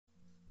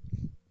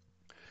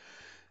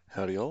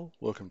Howdy y'all,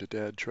 welcome to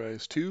Dad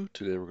Tries 2.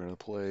 Today we're going to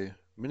play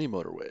Mini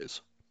Motorways.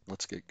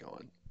 Let's get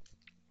going.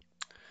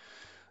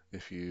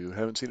 If you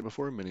haven't seen it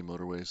before, Mini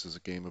Motorways is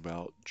a game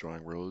about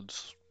drawing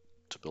roads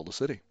to build a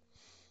city.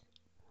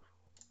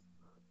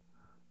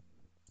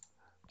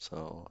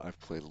 So I've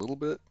played a little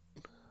bit.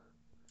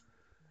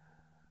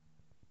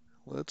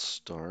 Let's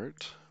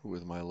start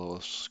with my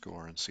lowest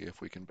score and see if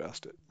we can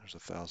best it. There's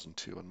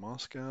 1,002 in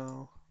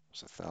Moscow.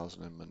 There's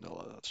 1,000 in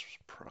Manila. That's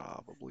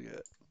probably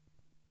it.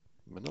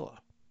 Manila.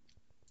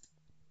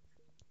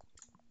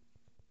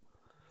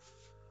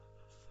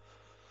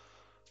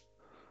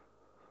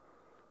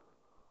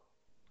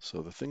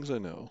 So the things I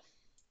know,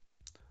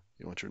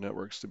 you want your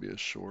networks to be as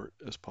short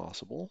as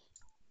possible.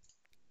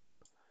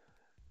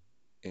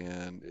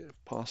 And if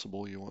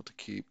possible, you want to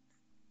keep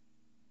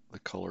the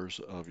colors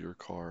of your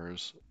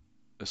cars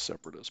as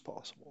separate as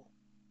possible.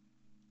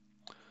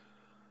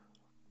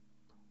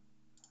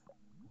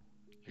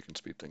 You can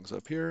speed things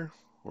up here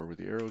or with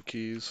the arrow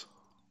keys.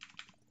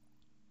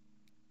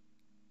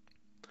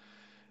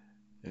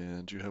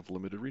 And you have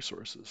limited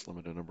resources,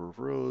 limited number of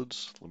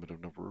roads,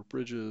 limited number of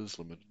bridges,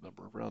 limited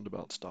number of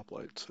roundabouts,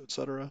 stoplights,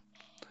 etc.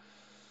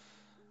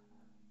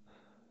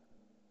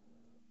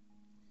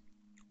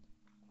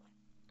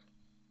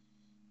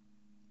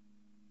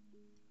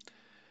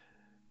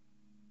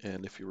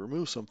 And if you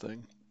remove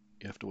something,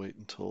 you have to wait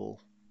until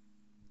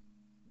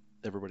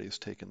everybody's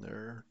taken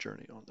their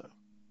journey on that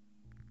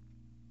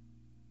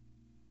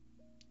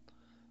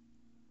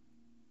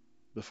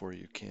before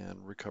you can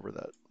recover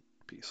that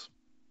piece.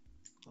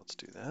 Let's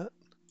do that.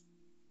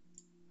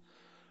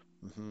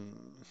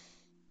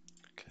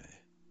 Okay,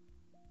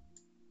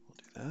 we'll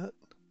do that.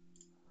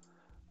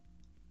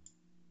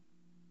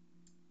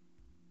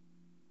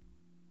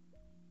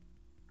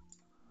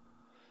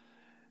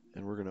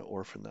 And we're going to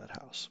orphan that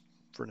house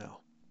for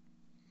now.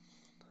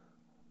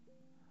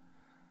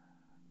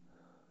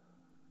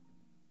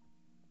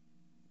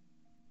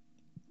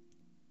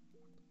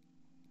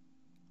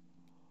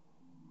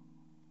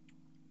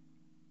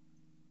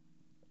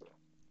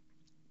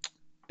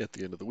 At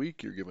the end of the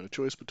week, you're given a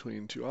choice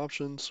between two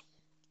options.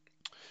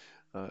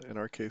 In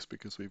our case,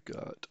 because we've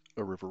got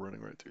a river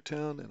running right through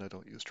town and I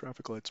don't use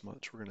traffic lights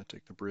much, we're going to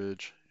take the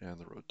bridge and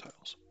the road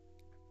tiles.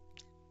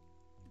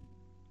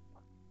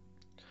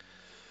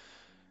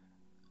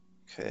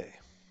 Okay.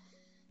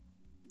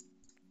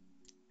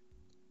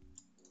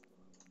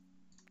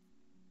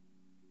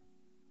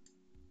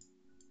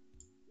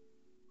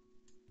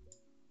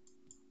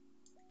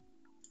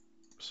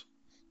 Oops.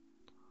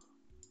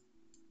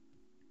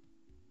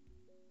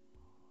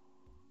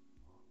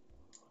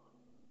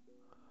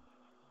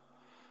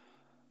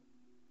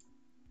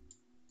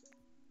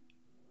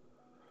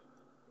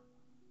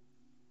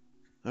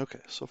 Okay,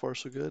 so far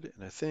so good,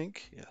 and I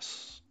think,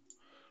 yes,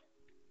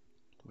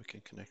 we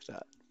can connect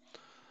that.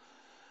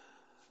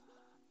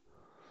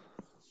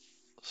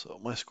 So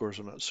my scores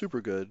are not super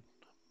good,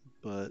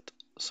 but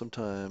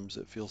sometimes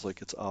it feels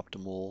like it's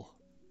optimal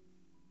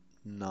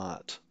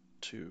not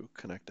to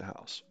connect a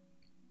house,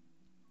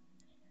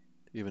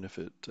 even if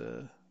it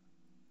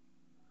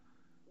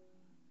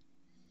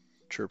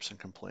chirps and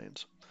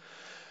complains.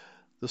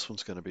 This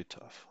one's going to be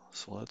tough.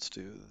 So let's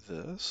do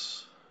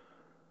this.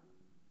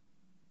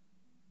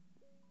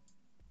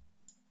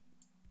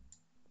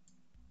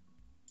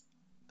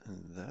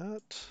 And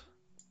that.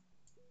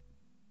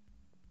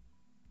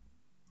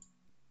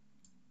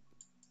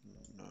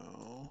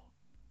 No.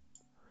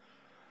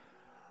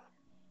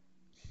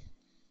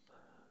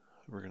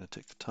 We're going to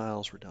take the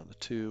tiles. We're down to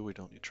 2. We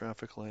don't need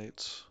traffic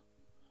lights.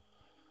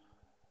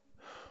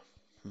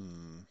 I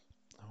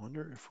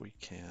wonder if we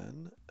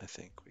can. I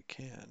think we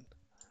can.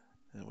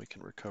 And we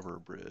can recover a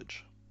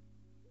bridge.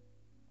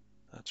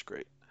 That's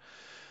great.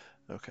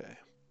 Okay.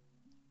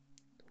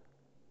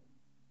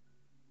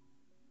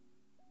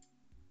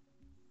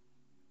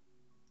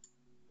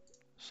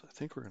 So I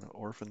think we're going to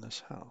orphan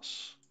this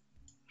house.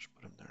 Just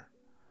put him there.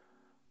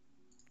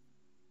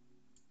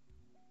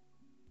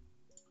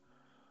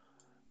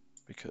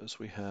 Because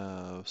we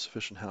have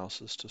sufficient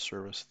houses to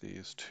service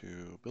these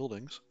two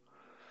buildings.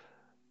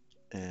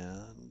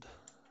 And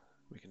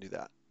we can do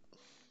that.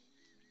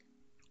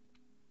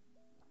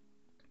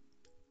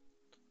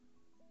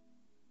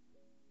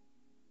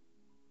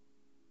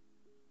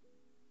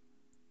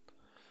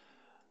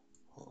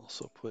 I'll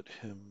also put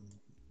him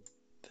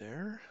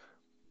there.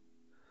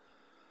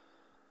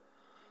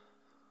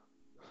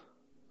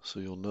 So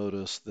you'll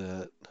notice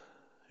that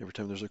every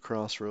time there's a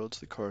crossroads,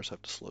 the cars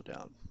have to slow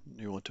down.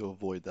 You want to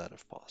avoid that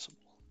if possible.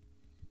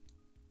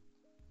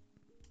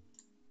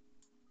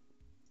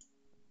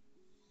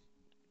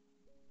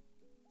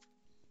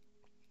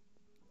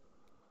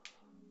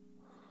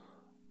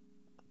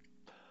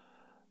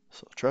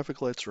 So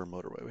traffic lights are a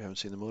motorway. We haven't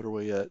seen the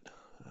motorway yet.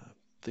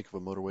 Think of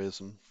a motorway as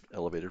an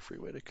elevated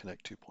freeway to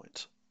connect 2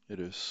 points. It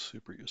is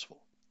super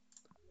useful.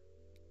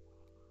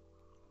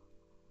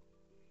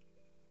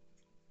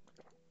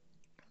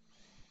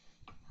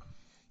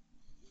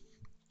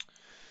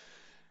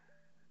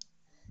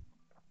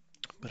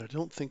 But I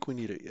don't think we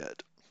need it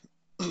yet.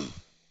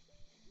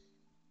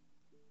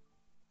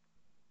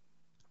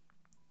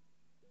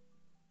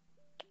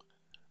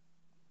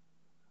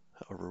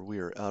 However, we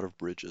are out of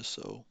bridges,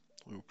 so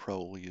we will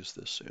probably use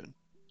this soon.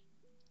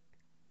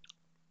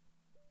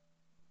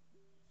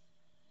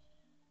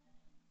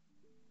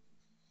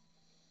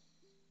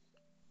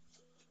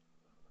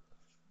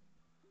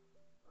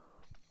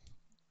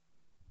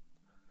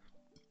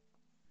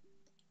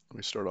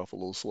 We start off a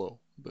little slow,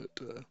 but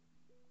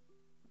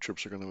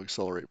trips are going to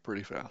accelerate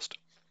pretty fast.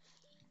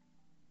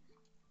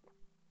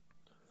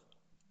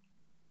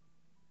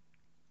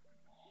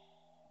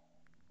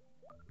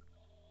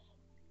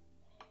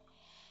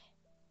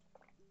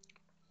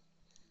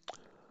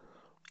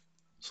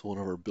 So one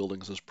of our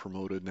buildings is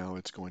promoted. Now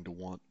it's going to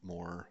want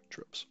more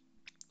trips,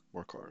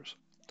 more cars.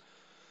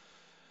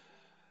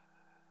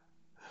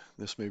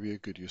 This may be a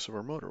good use of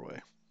our motorway.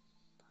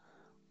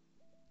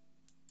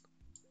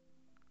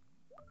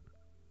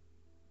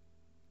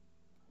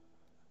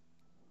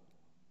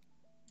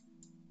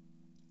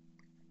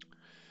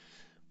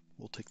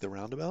 We'll take the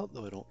roundabout,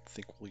 though I don't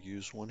think we'll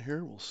use one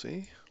here. We'll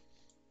see.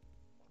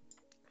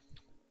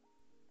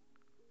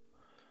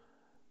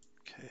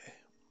 Okay,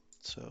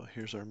 so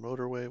here's our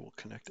motorway. We'll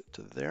connect it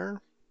to there.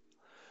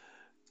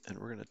 And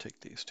we're going to take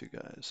these two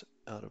guys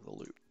out of the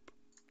loop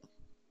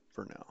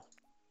for now.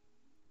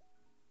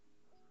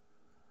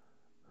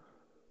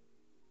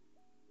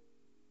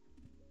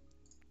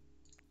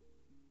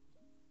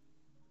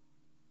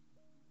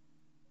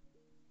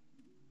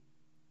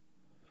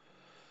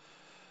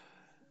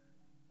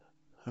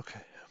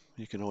 Okay,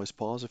 you can always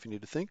pause if you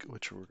need to think,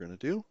 which we're going to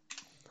do.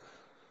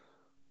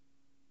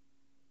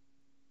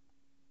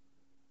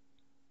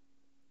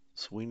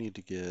 So we need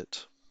to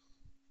get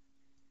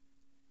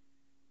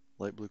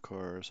light blue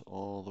cars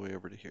all the way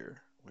over to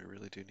here. We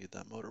really do need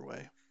that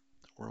motorway.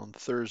 We're on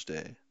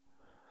Thursday,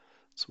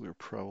 so we're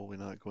probably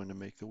not going to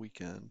make the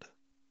weekend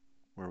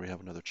where we have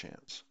another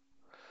chance.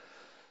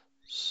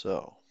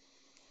 So,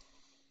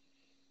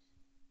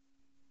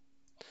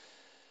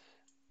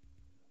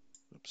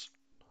 oops,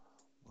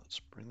 let's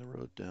bring the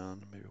road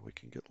down. Maybe we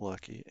can get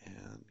lucky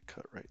and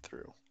cut right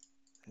through.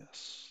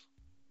 Yes.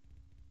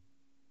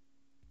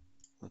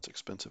 That's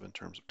expensive in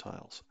terms of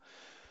tiles.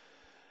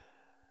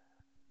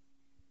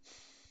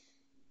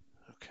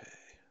 Okay,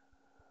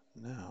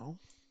 now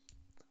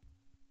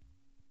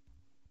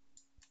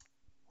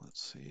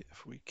let's see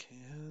if we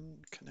can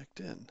connect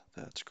in.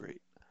 That's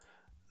great.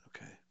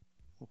 Okay,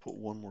 we'll put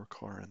one more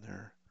car in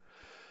there.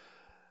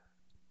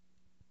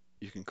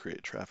 You can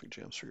create traffic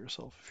jams for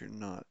yourself if you're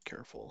not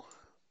careful.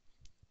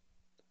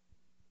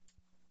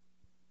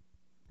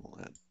 We'll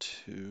add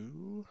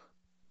two.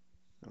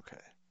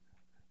 Okay,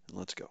 and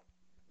let's go.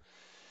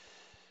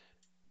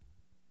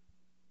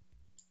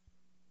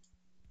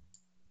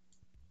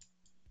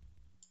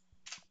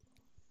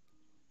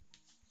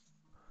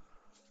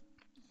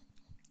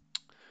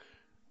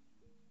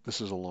 This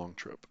is a long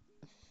trip,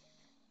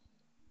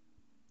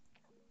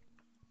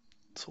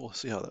 so we'll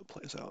see how that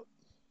plays out.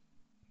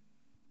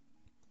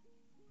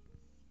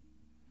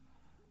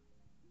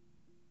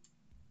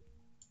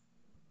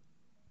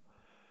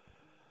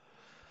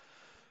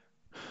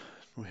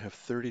 We have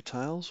 30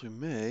 tiles. We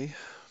may.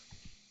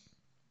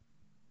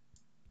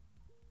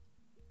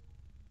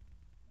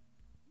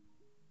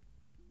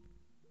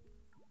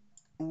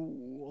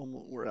 Ooh,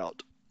 almost, we're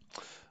out.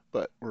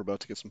 But we're about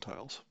to get some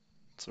tiles.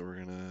 So we're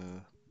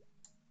gonna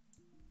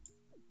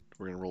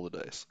roll the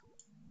dice.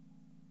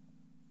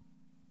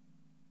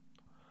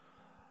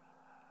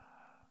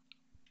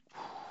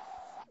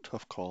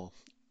 Tough call.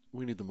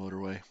 We need the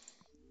motorway.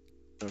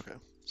 Okay,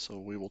 so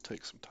we will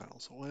take some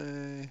tiles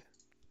away.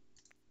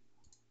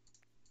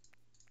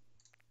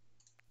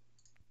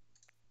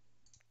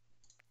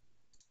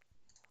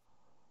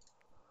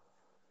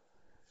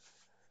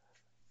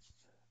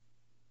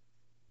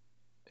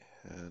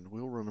 And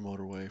we'll run a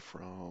motorway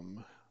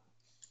from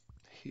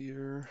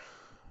here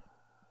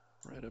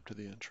right up to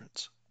the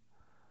entrance.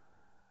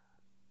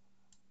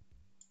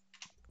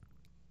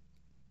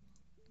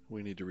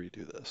 We need to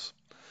redo this.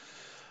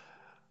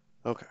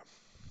 Okay.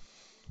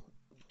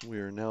 We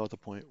are now at the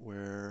point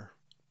where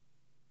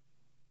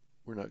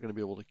we're not going to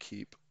be able to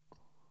keep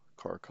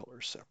car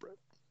colors separate.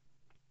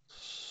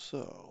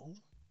 So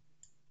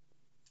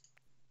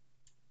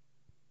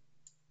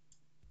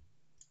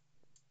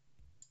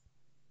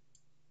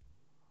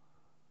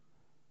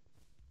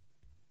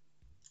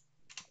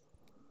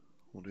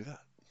we'll do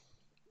that.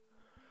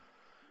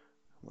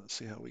 Let's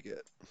see how we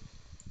get.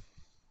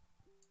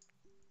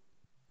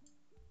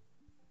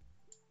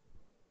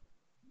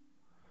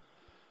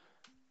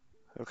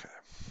 Okay.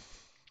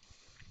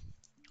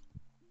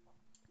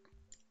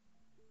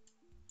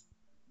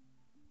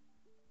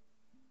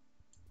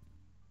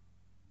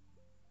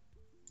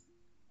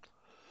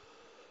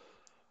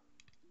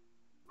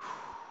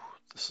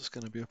 This is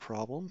going to be a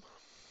problem.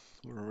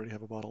 We already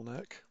have a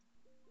bottleneck.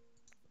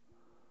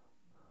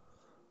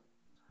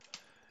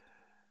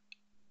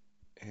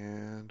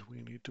 And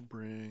we need to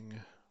bring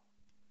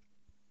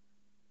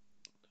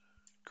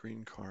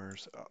green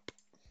cars up.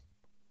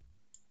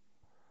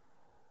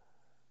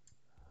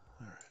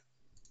 All right.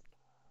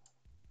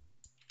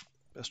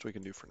 Best we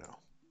can do for now.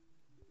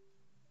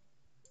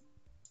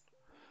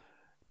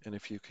 And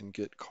if you can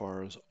get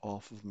cars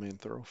off of main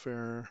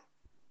thoroughfare,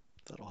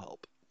 that'll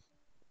help.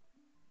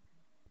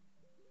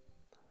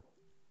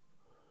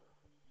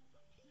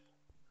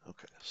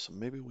 Okay, so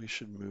maybe we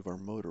should move our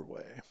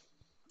motorway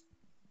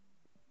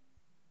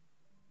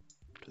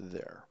to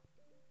there.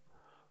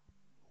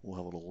 We'll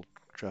have a little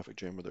traffic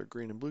jam with our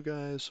green and blue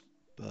guys,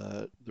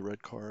 but the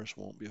red cars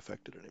won't be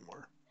affected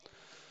anymore.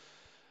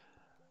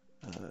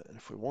 And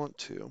if we want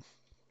to,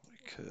 we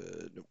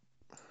could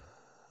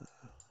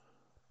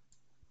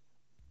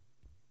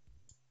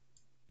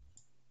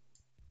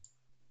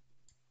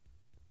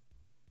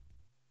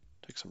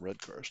take some red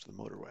cars to the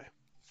motorway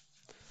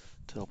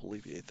to help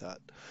alleviate that.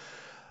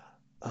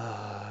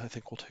 I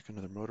think we'll take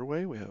another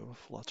motorway. We have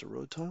lots of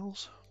road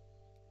tiles.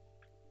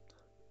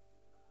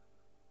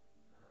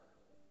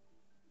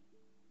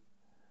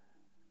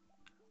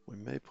 We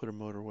may put a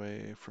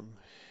motorway from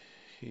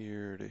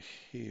here to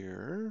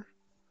here,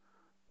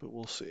 but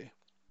we'll see.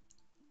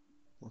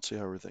 Let's see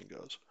how everything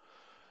goes.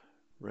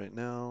 Right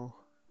now,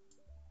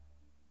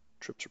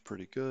 trips are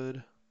pretty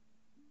good.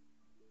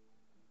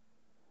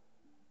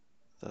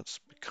 That's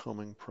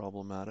becoming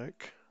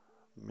problematic.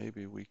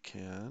 Maybe we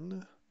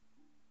can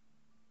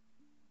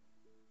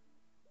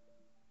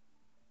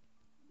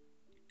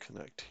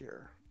connect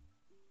here.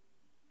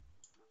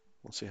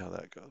 We'll see how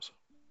that goes.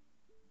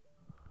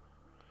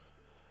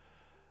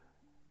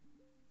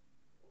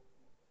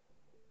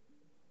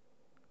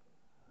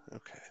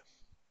 Okay.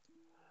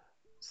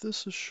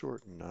 This is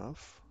short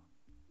enough.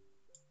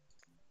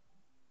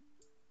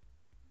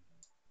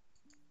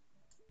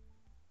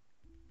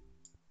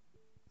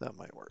 That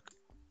might work.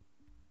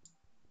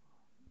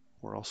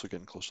 We're also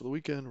getting close to the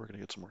weekend. We're going to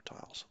get some more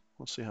tiles.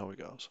 Let's see how it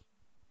goes.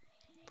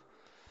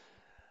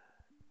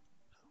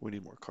 We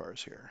need more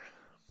cars here.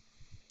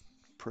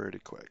 Pretty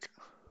quick.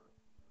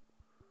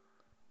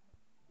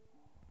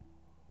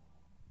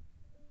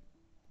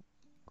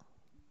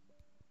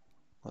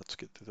 Let's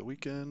get through the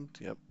weekend.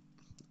 Yep.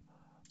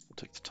 We'll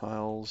take the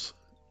tiles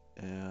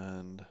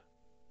and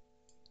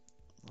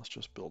let's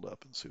just build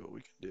up and see what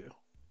we can do.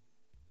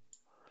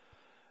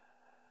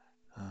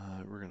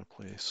 We're going to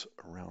place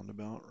a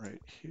roundabout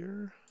right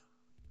here.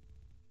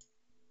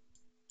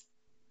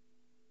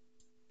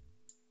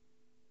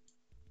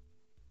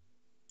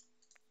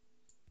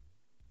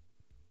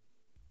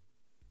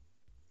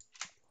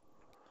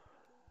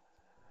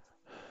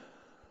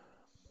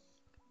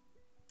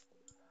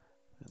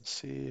 And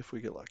see if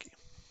we get lucky.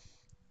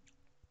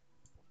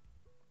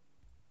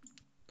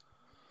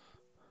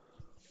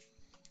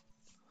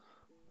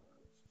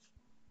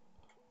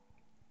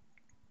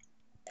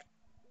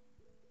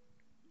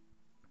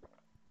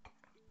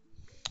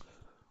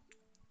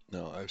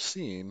 Now, I've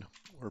seen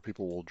where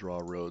people will draw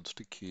roads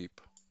to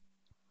keep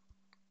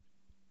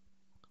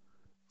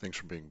things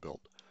from being built.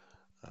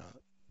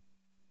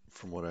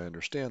 From what I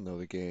understand, though,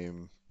 the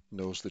game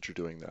knows that you're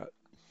doing that.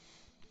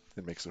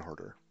 It makes it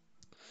harder.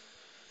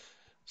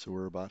 So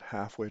we're about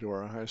halfway to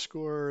our high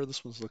score.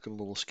 This one's looking a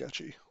little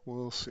sketchy.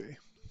 We'll see.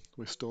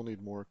 We still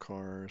need more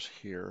cars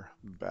here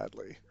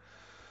badly.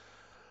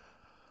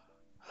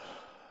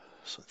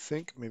 So I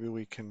think maybe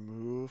we can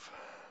move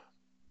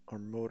our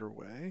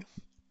motorway.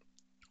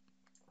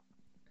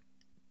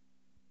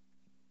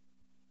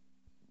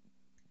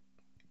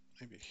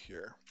 Maybe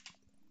here.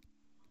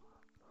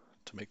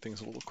 To make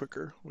things a little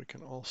quicker, we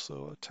can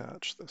also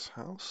attach this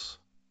house.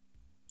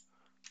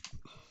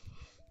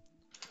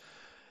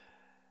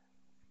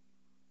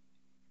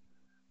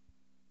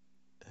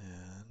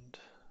 And,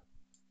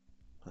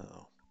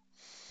 oh,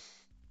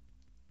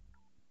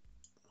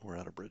 we're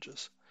out of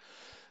bridges.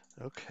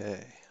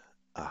 Okay.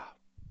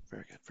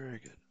 Very good, very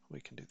good. We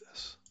can do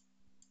this.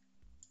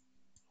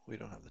 We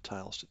don't have the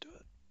tiles to do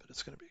it, but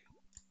it's going to be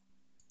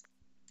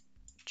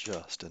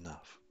just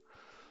enough.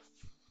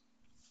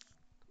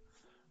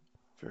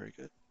 Very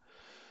good.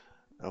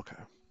 Okay.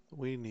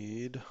 We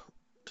need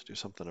to do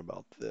something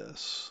about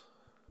this.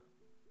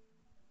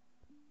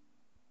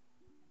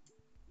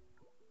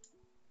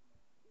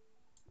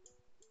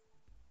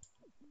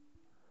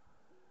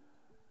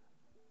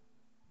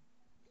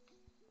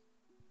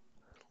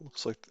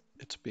 Looks like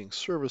it's being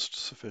serviced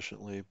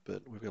sufficiently,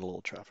 but we've got a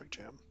little traffic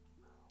jam.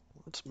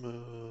 Let's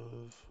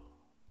move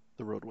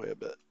the roadway a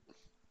bit.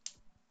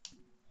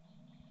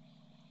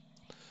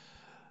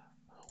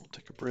 We'll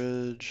take a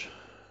bridge.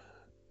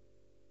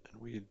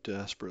 And we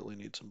desperately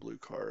need some blue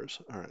cars.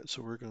 All right,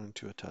 so we're going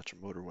to attach a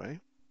motorway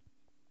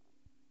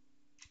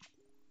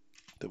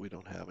that we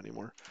don't have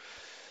anymore.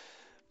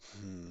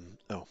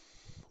 Oh,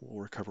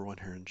 we'll recover one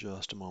here in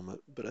just a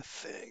moment, but I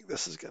think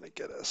this is going to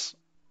get us.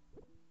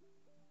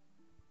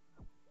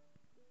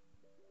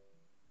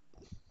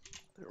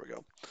 There we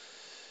go.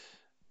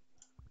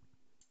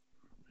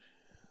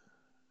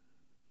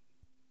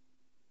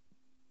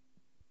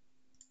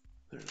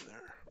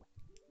 There.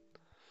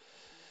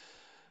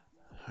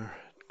 All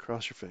right,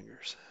 cross your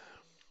fingers.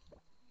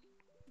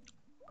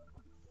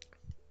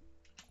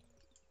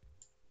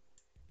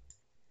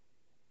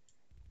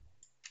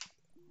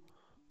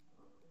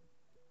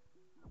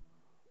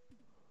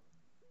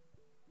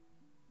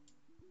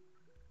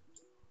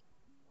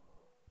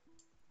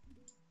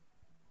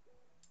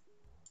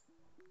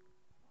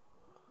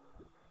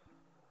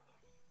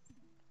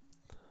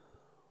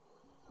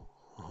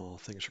 Oh,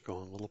 things are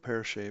going a little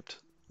pear-shaped.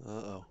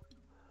 Uh-oh.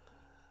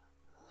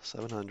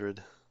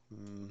 700.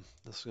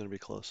 This is going to be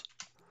close.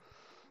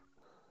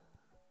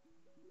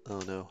 Oh,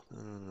 no.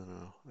 No, no, no,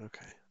 no.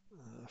 Okay.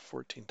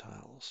 14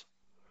 tiles.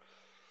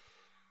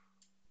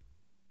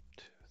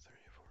 2, 3,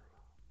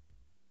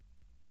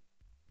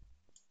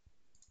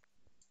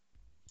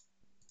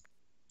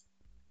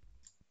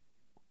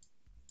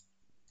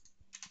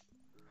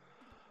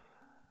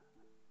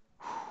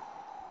 4.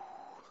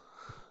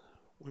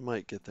 We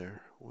might get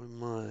there. We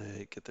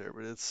might get there,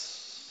 but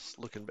it's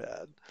looking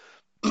bad.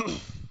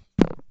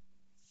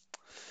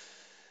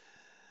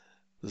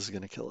 This is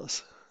going to kill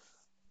us.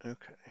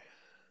 Okay.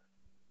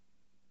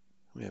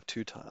 We have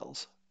 2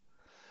 tiles.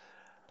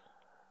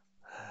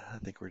 I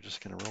think we're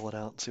just going to roll it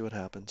out and see what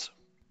happens.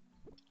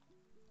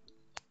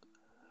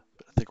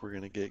 But I think we're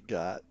going to get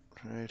got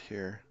right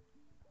here.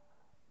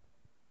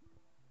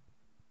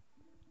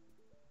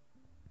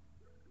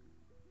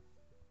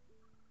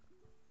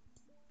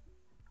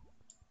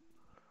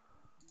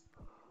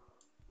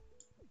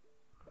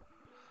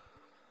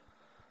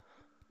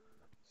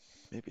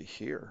 Maybe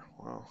here.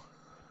 Wow.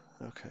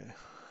 Okay.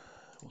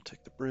 We'll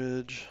take the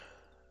bridge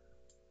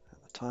and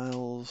the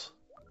tiles.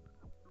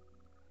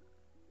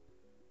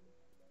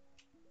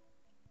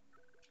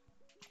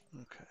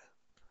 Okay.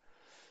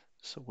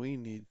 So we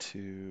need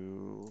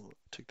to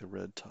take the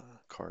red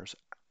cars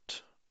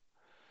out.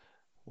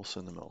 We'll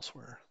send them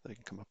elsewhere. They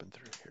can come up and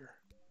through here.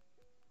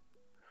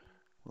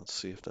 Let's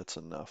see if that's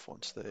enough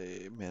once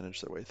they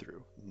manage their way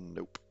through.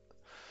 Nope.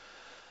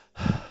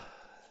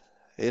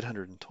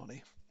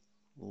 820.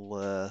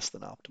 Less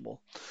than optimal.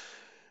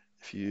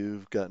 If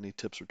you've got any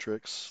tips or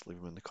tricks, leave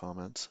them in the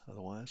comments.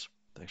 Otherwise,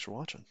 thanks for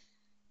watching.